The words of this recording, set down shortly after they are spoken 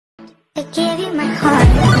I gave you my heart.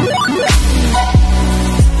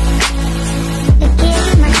 I gave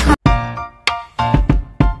you my heart.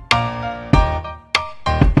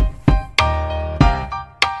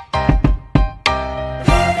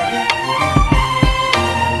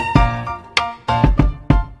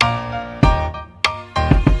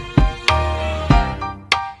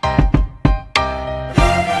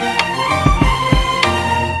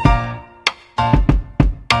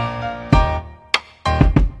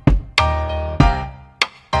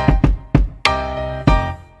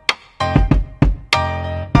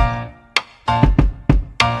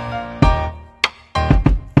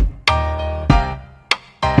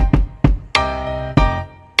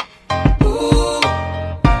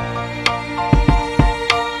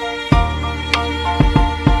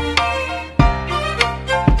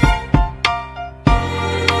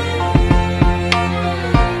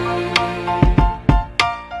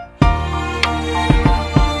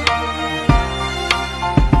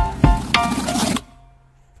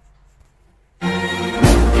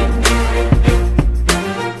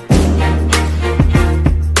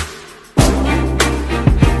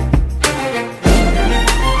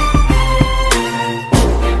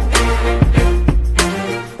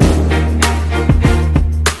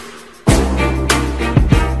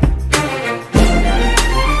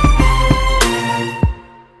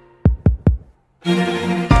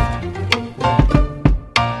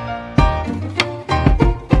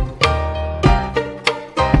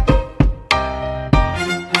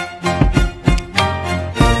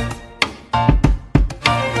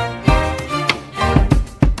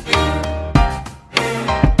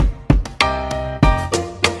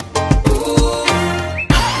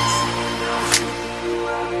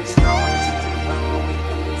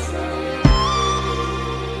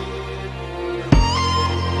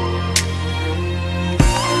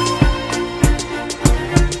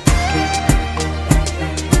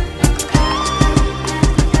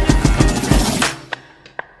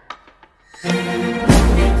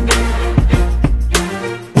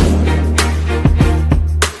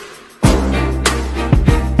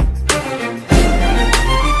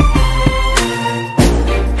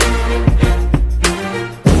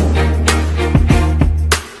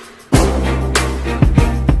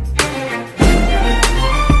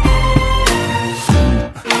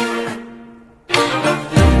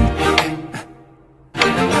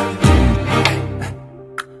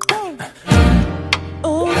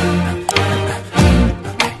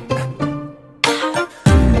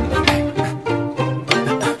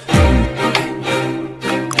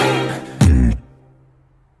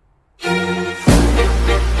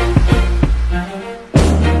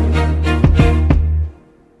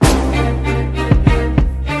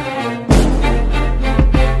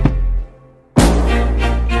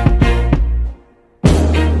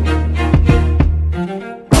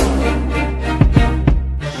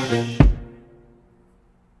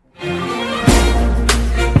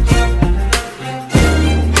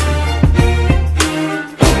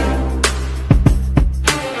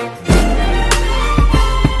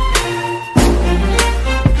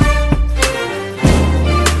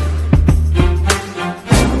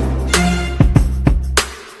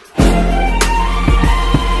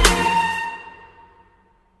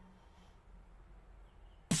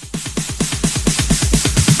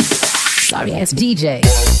 Sorry ass DJ.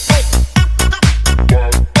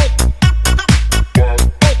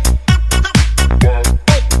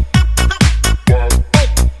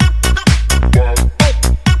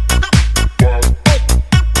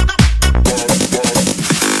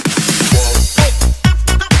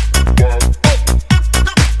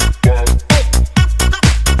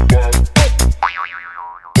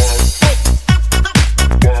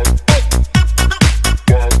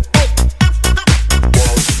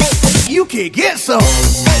 You can get some.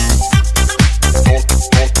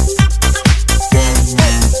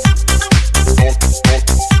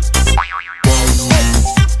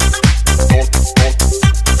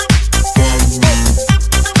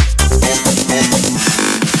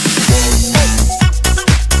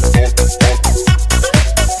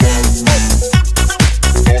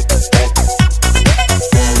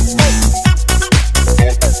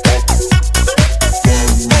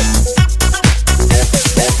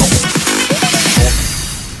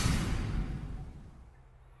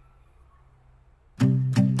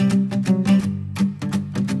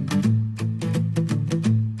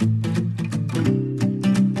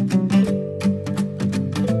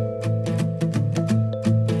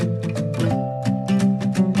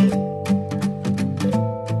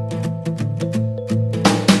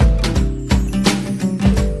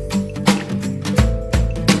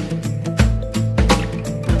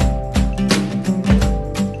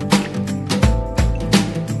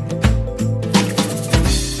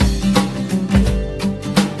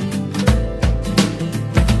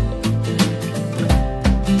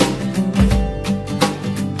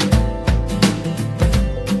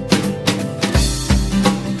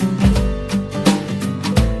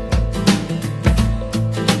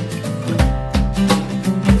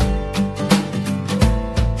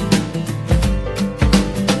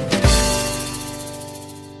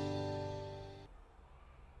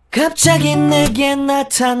 갑자기 내게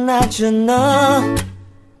나타나준 너,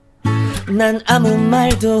 난 아무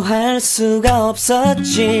말도 할 수가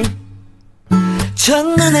없었지.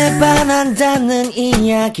 첫눈에 반한다는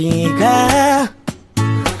이야기가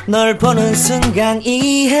널 보는 순간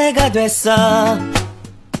이해가 됐어.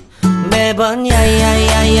 매번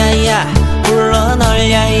야야야야야 불러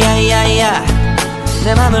널 야야야야,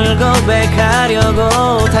 내 맘을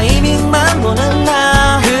고백하려고 타이밍만 보는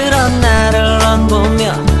나. 그런 나를 넌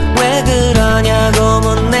보며 왜 그러냐고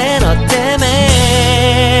묻네. 너 때문에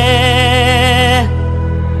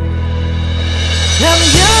I'm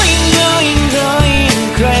going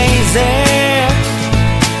crazy.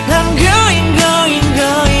 I'm going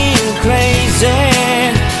crazy.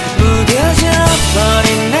 무뎌져 버린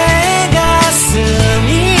내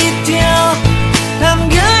가슴이 뛰어. I'm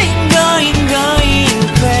going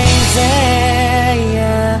crazy,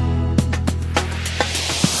 yeah.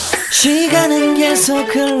 시간은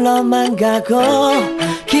계속 흘러만 가고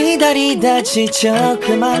기다리다 지쳐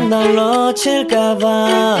그만 널 놓칠까봐.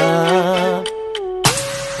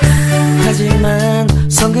 하지만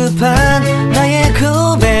성급한 나의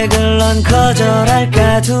고백을 넌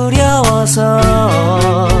거절할까 두려워서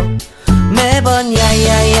매번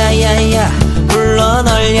야야야야야 불러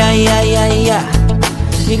널 야야야야.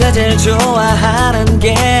 네가 제일 좋아하는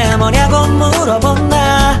게 뭐냐고 물어본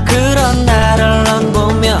나. 그런 나를 넌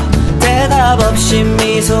보며 대답 없이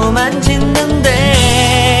미소만 짓는데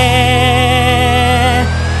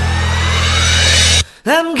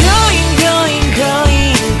I'm going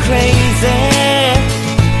crazy.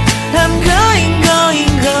 I'm going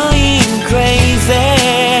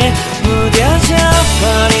crazy. 무뎌져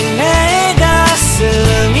버린 내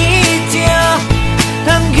가슴이 뛰어.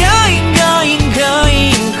 I'm going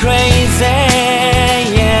crazy,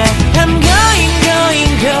 yeah. I'm going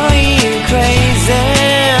crazy.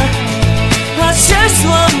 어쩔 수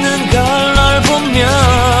없는 걸 널 보면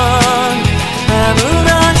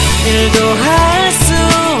아무런 일도 할 수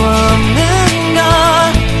없는 걸.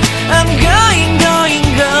 I'm going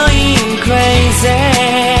crazy.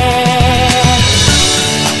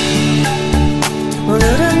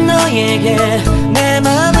 오늘은 너에게 내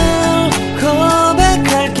맘을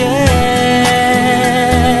고백할게.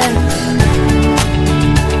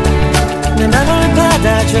 내 맘을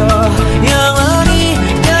받아줘. 영원히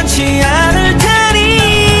변치 않을 테니.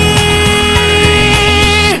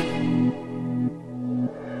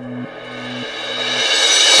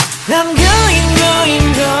 I'm going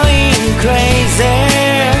crazy.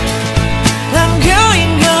 I'm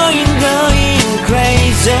going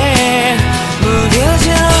crazy. 무뎌져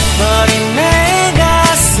버린 내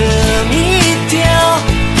가슴이 뛰어.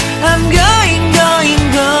 I'm going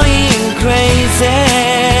crazy,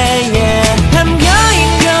 yeah. I'm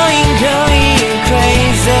going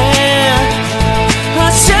crazy.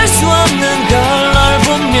 어쩔 수 없는 걸 널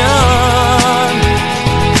보면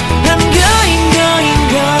I'm going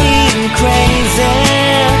crazy.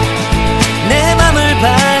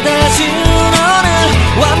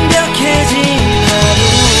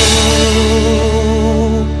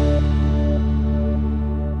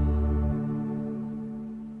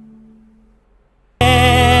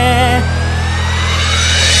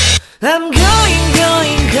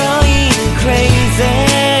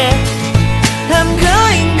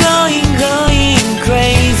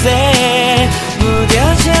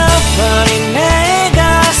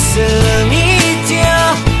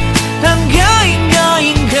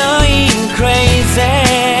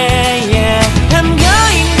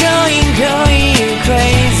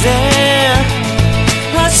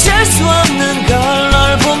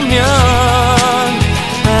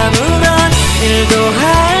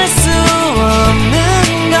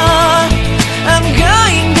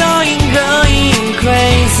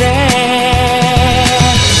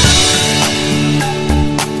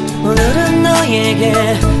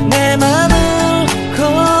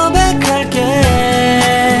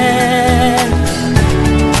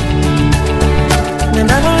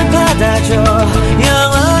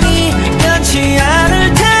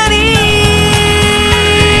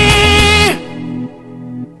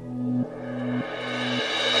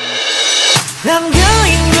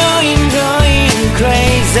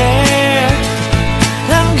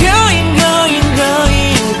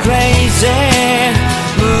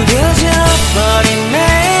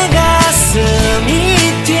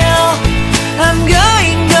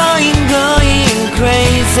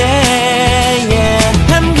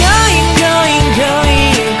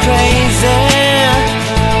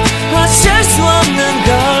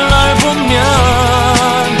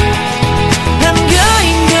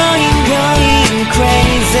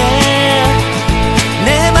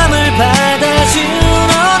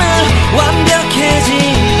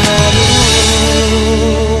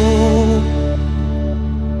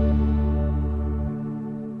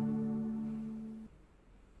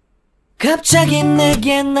 갑자기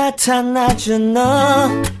내게 나타나준 너,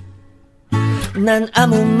 난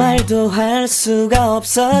아무 말도 할 수가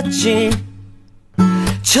없었지.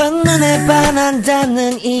 첫눈에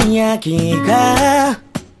반한다는 이야기가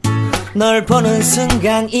널 보는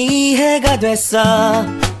순간 이해가 됐어.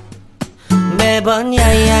 매번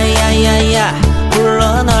야야야야야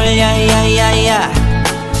불러 널 야야야야,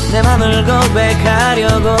 내 맘을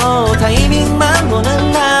고백하려고 타이밍만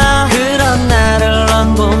보는 나. 그런 나를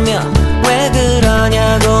넌 보며 왜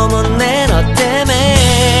그러냐고 묻네. 너 때문에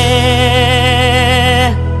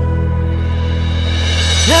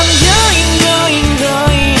I'm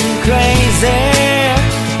going crazy.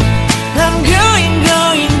 I'm going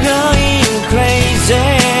crazy.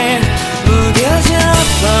 무뎌져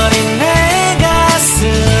버린 내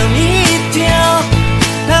가슴이 뛰어.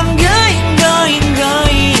 I'm going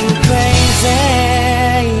crazy,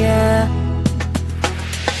 yeah.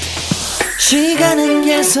 시간은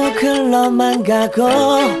계속 흘러만 가고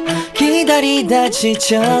기다리다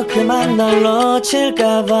지쳐 그만 널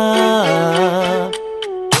놓칠까봐.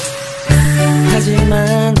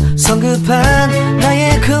 하지만 성급한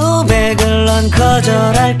나의 고백을 넌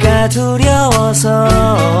거절할까 두려워서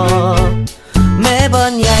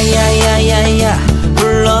매번 야야야야야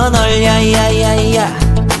불러 널 야야야야.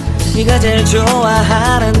 네가 제일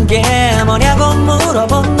좋아하는 게 뭐냐고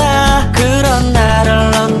물어본 나. 그런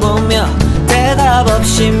나를 넌 보며 대답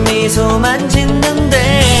없이 미소만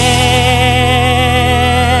짓는데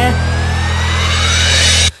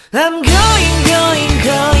I'm going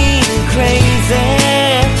crazy.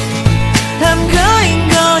 I'm going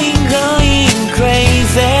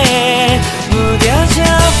crazy. 무뎌져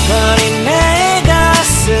버린 내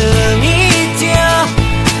가슴이 뛰어.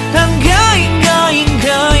 I'm going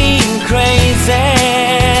crazy,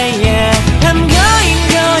 yeah. I'm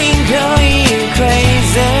going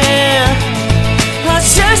crazy.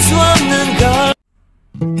 어쩔 수 없는 걸.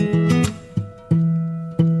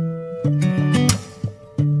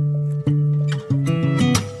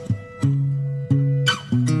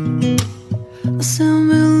 I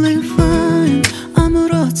sound really fine.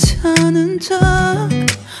 아무렇지 않은 척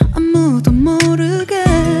아무도 모르게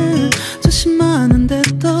조심하는데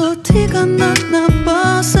또 티가 났나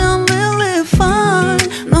봐. Sound really fine.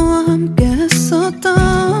 너와 함께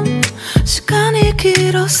했었던 시간이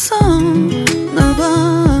길었어 나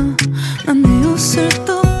봐. 난 네 옷을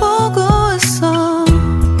또 보고 있어.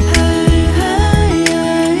 Hey, hey,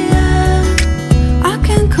 yeah, yeah. I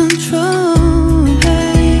can't control.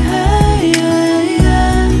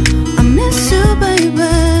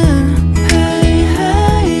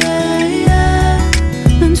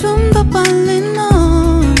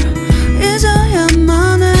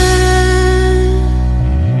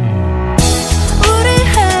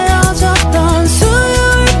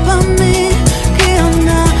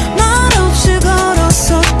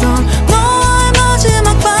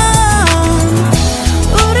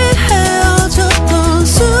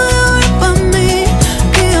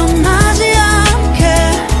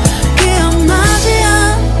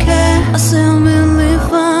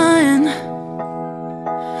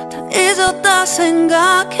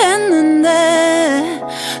 생각했는데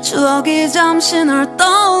추억이 잠시 널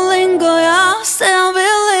떠올린 거야. Still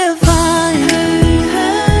believe fine. Hey,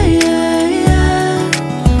 hey, yeah, yeah.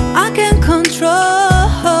 I can't control.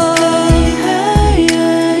 Hey, hey,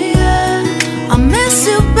 yeah, yeah. I miss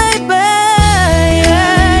you, baby. Yeah,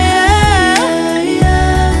 yeah,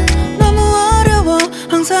 yeah. 너무 어려워.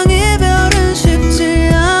 항상 이별은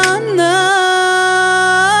쉽지 않아.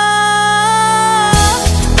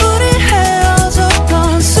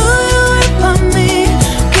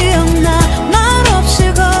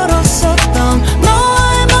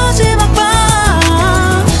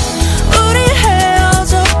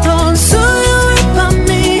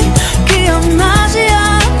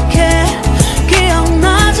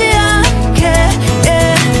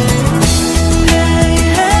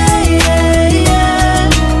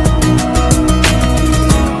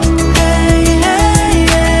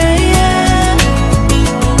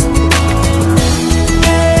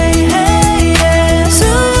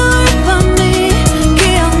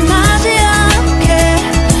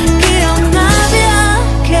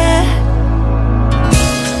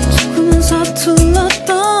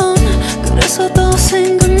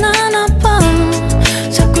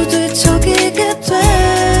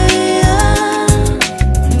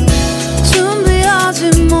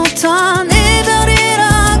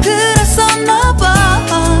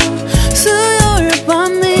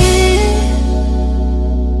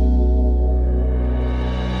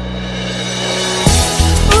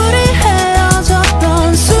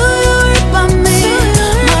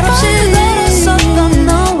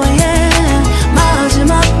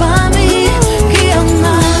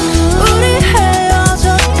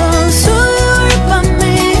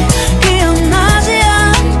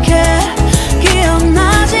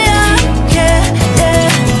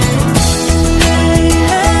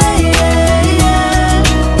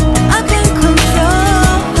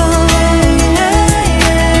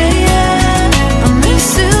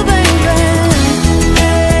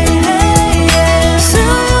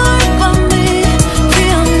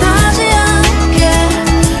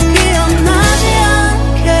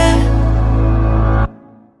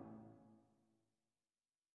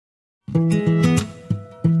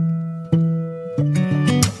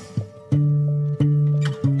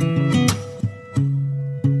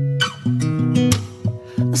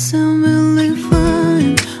 sound really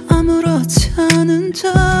fine. 아무렇지 않은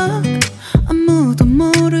척 아무도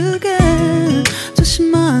모르게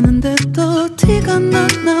조심하는데 또 티가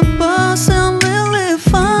났나 봐. Sound really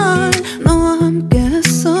fine. 너와 함께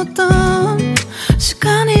했었던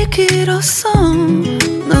시간이 길었어.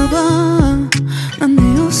 너 봐, 난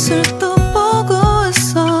네 옷을 또 보고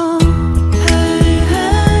있어. Hey,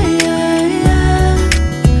 hey, yeah, yeah.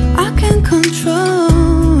 I can't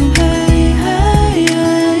control. Hey, hey,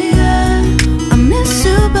 yeah, yeah. I miss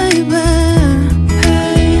you, baby.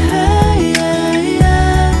 Hey, hey, yeah,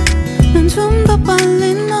 yeah. 난 좀 더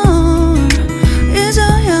빨리 널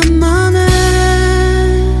잊어야만 해.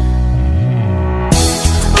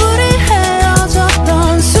 우리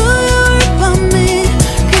헤어졌던 수요일 밤이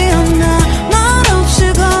기억나. 말없이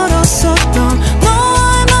걸었었던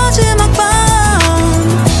너와의 마지막 밤.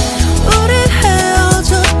 우리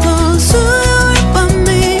헤어졌던 수요일 밤이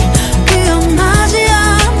기억나지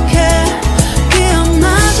않게,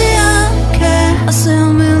 기억나지 않게. I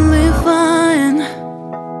sound really fine.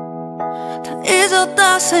 다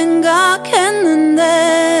잊었다 생각했는데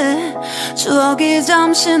추억이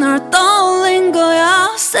잠시 널 떠